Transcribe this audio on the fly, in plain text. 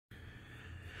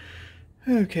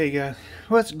Okay guys,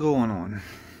 what's going on?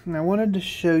 And I wanted to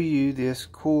show you this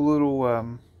cool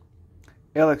little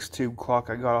Elekstube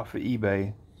clock I got off of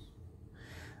eBay.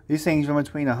 These things run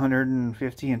between $150 and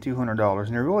 $200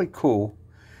 and they're really cool.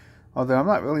 Although I'm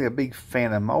not really a big fan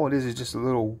of them. All it is just a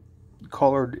little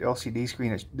colored LCD screen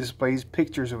that displays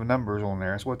pictures of numbers on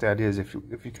there. That's what that is,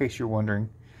 in case you're wondering.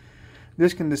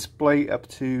 This can display up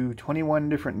to 21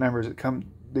 different numbers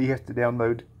that you have to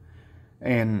download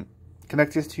and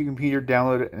connect this to your computer,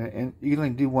 download it, and you can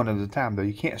only do one at a time though.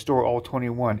 You can't store all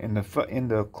 21 in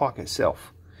the clock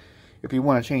itself. If you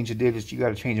want to change the digits, you got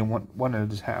to change them one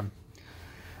at a time.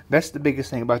 That's the biggest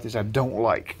thing about this I don't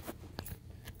like,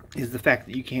 is the fact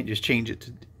that you can't just change it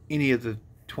to any of the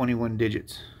 21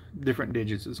 different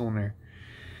digits that's on there.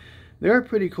 They are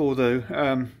pretty cool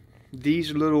though.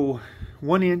 These are little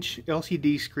 1-inch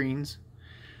LCD screens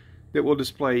that will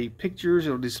display pictures,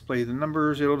 it'll display the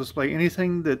numbers, it'll display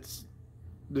anything that's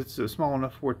small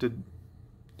enough for it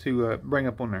to bring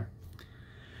up on there.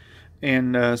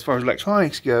 And as far as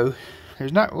electronics go,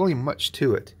 there's not really much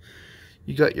to it.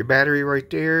 You got your battery right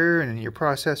there, and your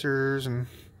processors, and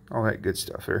all that good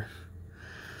stuff there.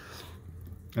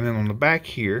 And then on the back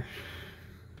here,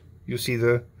 you'll see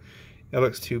the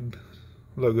Elekstube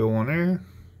logo on there.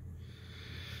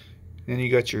 And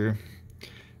you got your,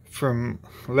 from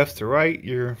left to right,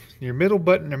 your middle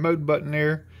button or mode button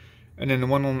there, and then the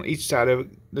one on each side of it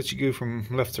lets you go from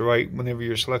left to right whenever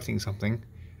you're selecting something.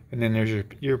 And then there's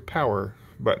your power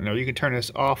button there. You can turn this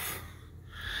off.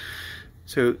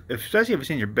 So especially if it's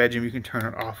in your bedroom, you can turn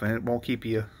it off and it won't keep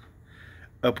you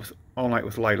up all night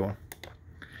with the light on.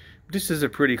 This is a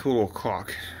pretty cool little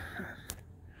clock.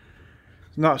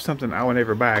 It's not something I would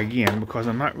ever buy again because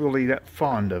I'm not really that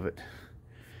fond of it.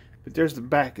 But there's the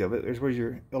back of it. There's where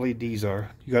your LEDs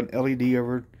are. You got an LED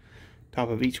over top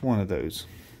of each one of those.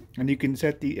 And you can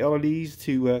set the LEDs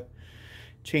to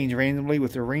change randomly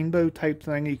with a rainbow type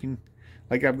thing. You can,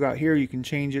 like I've got here, you can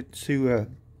change it to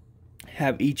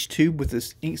have each tube with a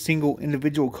single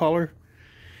individual color.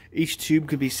 Each tube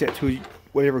could be set to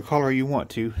whatever color you want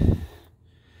to.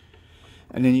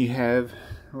 And then you have,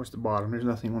 what's the bottom? There's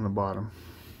nothing on the bottom.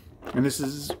 And this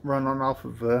is run on off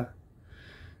of a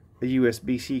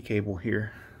USB-C cable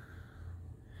here.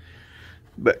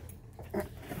 But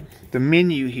the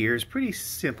menu here is pretty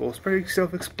simple. It's pretty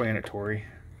self-explanatory.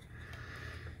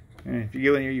 And if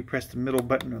you go in here, you press the middle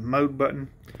button, the mode button.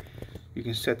 You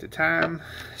can set the time,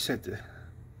 set the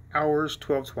hours,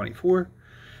 12:24.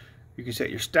 You can set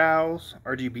your styles,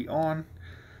 RGB on.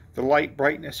 The light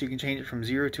brightness, you can change it from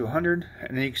 0 to 100.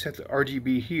 And then you can set the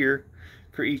RGB here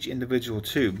for each individual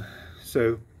tube.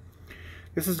 So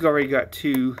this has already got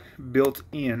two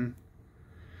built-in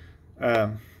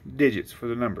digits for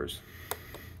the numbers.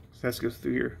 So let's go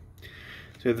through here.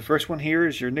 So the first one here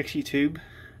is your Nixie tube.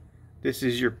 This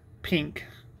is your pink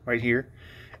right here.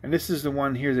 And this is the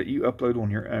one here that you upload on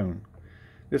your own.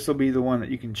 This will be the one that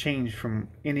you can change from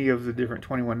any of the different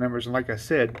 21 numbers. And like I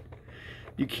said,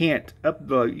 you can't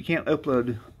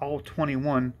upload all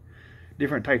 21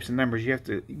 different types of numbers. You have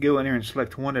to go in there and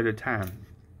select one at a time.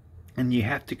 And you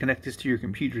have to connect this to your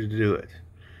computer to do it.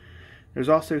 There's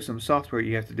also some software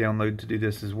you have to download to do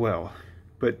this as well.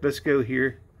 But let's go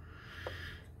here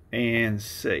and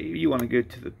say you want to go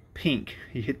to the pink.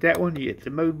 You hit that one, you hit the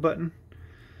mode button,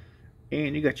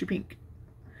 and you got your pink.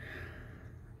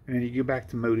 And then you go back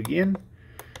to mode again,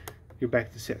 go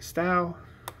back to set style,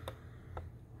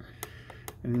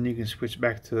 and then you can switch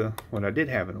back to what I did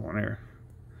have it on there.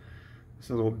 It's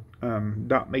a little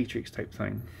dot matrix type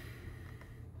thing.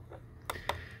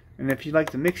 And if you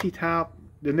like the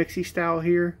Nixie style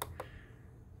here,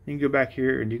 you can go back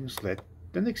here and you can select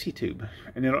the Nixie tube,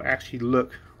 and it'll actually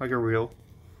look like a real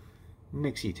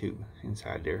Nixie tube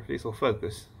inside there. If this will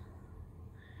focus,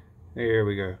 there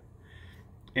we go.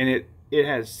 And it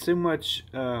has so much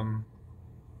oh,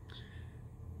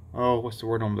 what's the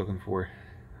word I'm looking for,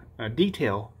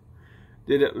 detail,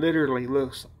 that it literally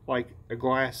looks like a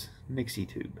glass Nixie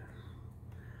tube.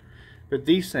 But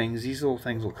these little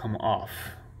things will come off.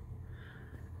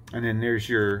 And then there's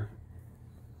your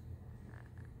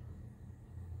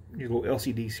little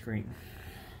LCD screen.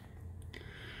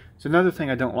 So another thing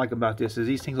I don't like about this is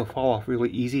these things will fall off really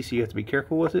easy, so you have to be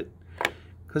careful with it,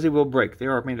 because they will break. They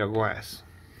are made of glass.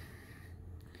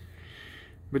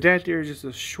 But that there's just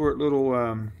a short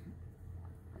little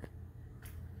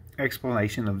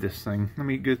explanation of this thing. Let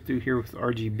me go through here with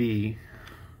RGB,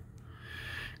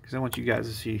 because I want you guys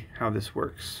to see how this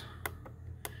works.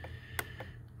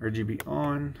 RGB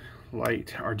on,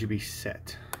 light, RGB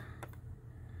set.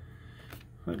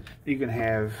 You can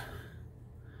have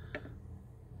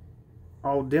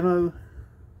all demo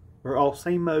or all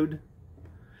same mode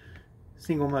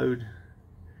single mode,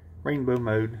 rainbow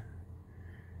mode,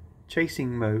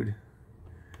 chasing mode,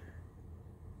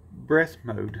 breath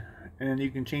mode, and you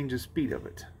can change the speed of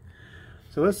it.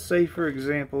 So let's say, for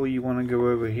example, you want to go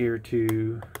over here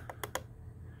to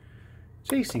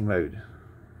chasing mode.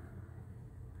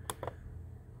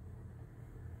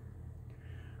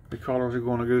 The colors are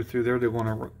going to go through there. They're going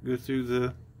to go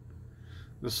through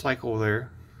the cycle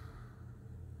there.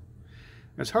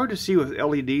 It's hard to see with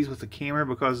LEDs with the camera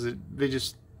because they're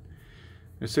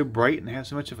so bright and have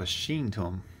so much of a sheen to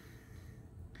them.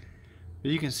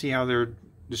 But you can see how they're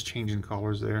just changing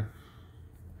colors there.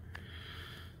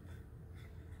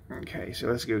 Okay, so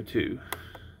let's go to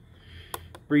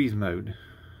breathe mode.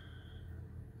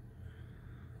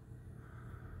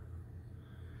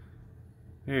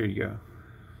 There you go.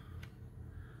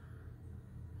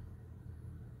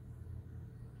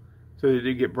 So they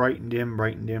do get bright and dim,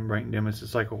 bright and dim, bright and dim. It's a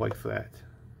cycle like that.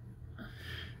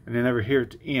 And then over here at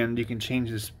the end, you can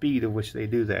change the speed of which they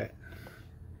do that.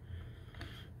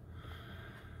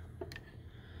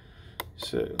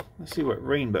 So let's see what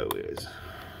rainbow is.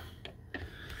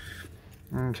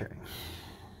 Okay.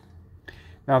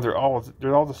 Now they're all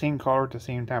the same color at the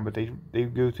same time, but they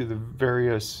go through the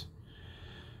various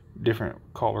different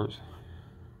colors.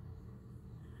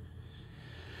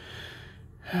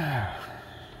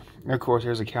 Of course,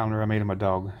 there's a calendar I made of my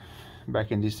dog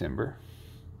back in December.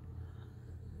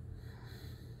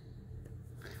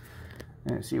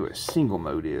 And let's see what single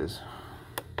mode is.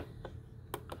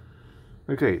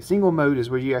 Okay, single mode is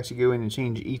where you actually go in and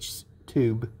change each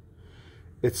tube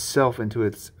itself into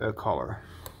its color.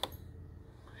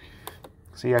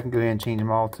 See, I can go ahead and change them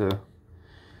all to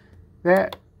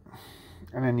that.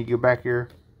 And then you go back here.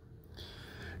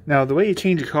 Now, the way you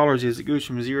change the colors is it goes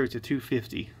from 0 to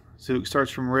 250. So it starts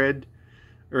from red,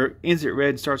 or ends at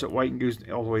red, starts at white, and goes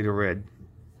all the way to red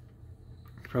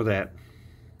for that.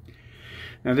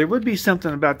 Now there would be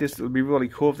something about this that would be really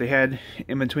cool if they had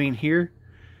in between here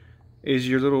is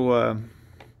your little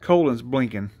colons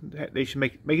blinking. They should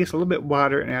make it a little bit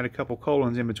wider and add a couple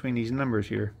colons in between these numbers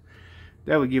here.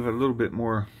 That would give it a little bit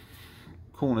more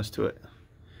coolness to it.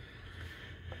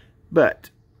 But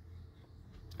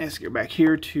let's go back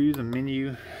here to the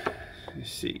menu.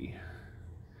 Let's see.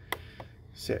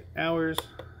 Set hours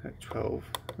at 12.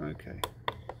 Okay.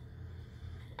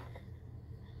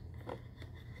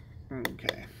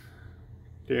 Okay.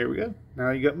 There we go. Now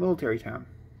you got military time.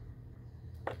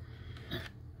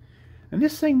 And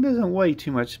this thing doesn't weigh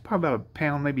too much. It's probably about a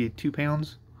pound, maybe 2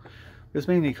 pounds. This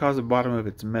mainly because the bottom of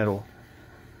it's metal.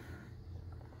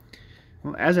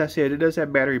 Well, as I said, it does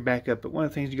have battery backup, but one of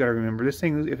the things you got to remember, this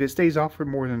thing, if it stays off for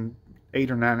more than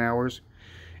 8 or 9 hours,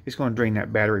 it's going to drain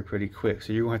that battery pretty quick,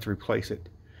 so you're going to have to replace it.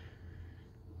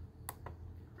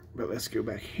 But let's go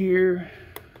back here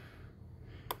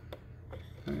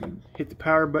and hit the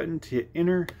power button to hit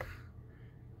enter,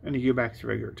 and you go back to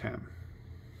regular time.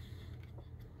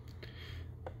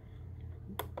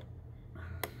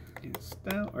 Hit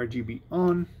style, RGB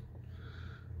on,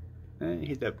 and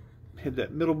hit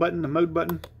that middle button, the mode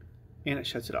button, and it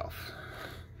shuts it off.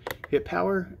 Hit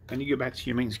power, and you go back to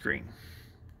your main screen.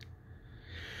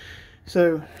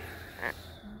 So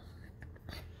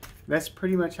that's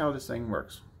pretty much how this thing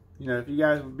works. You know, if you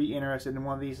guys would be interested in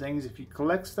one of these things, if you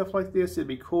collect stuff like this, it'd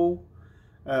be cool.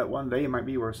 One day it might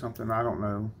be worth something. I don't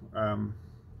know.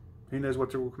 Who knows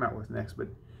what they'll come out with next, but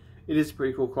it is a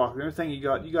pretty cool clock. The other thing you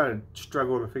got to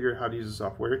struggle to figure out how to use the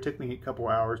software. It took me a couple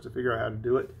hours to figure out how to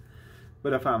do it,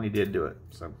 but I finally did do it.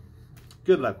 So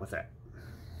good luck with that.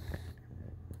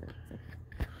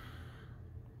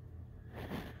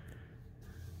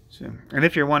 So, and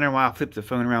if you're wondering why I flip the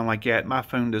phone around like that, my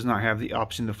phone does not have the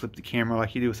option to flip the camera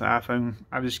like you do with the iPhone.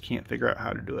 I just can't figure out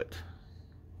how to do it.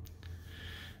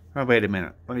 Oh, wait a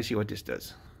minute. Let me see what this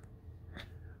does.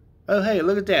 Oh, hey,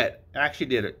 look at that. I actually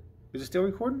did it. Is it still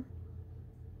recording?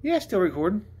 Yeah, it's still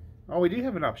recording. Oh, we do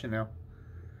have an option now.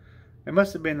 It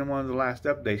must have been in one of the last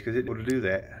updates because it would do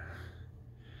that.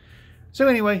 So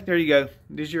anyway, there you go.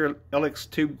 There's your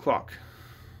Elekstube clock.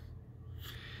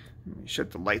 Let me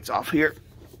shut the lights off here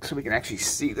so we can actually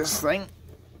see this thing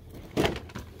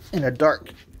in the dark.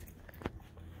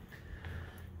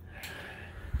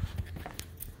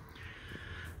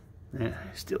 Yeah,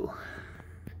 still.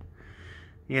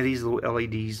 Yeah, these little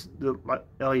LEDs, the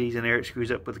LEDs in there, it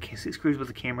screws up with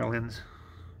the camera lens.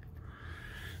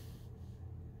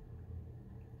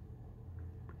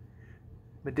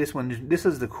 But this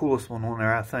is the coolest one on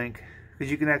there, I think,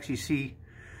 because you can actually see.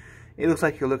 It looks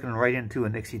like you're looking right into a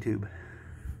Nixie tube.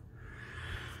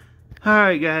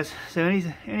 Alright guys, so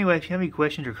anyway, if you have any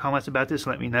questions or comments about this,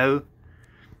 let me know.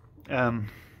 I'll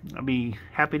be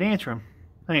happy to answer them.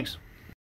 Thanks.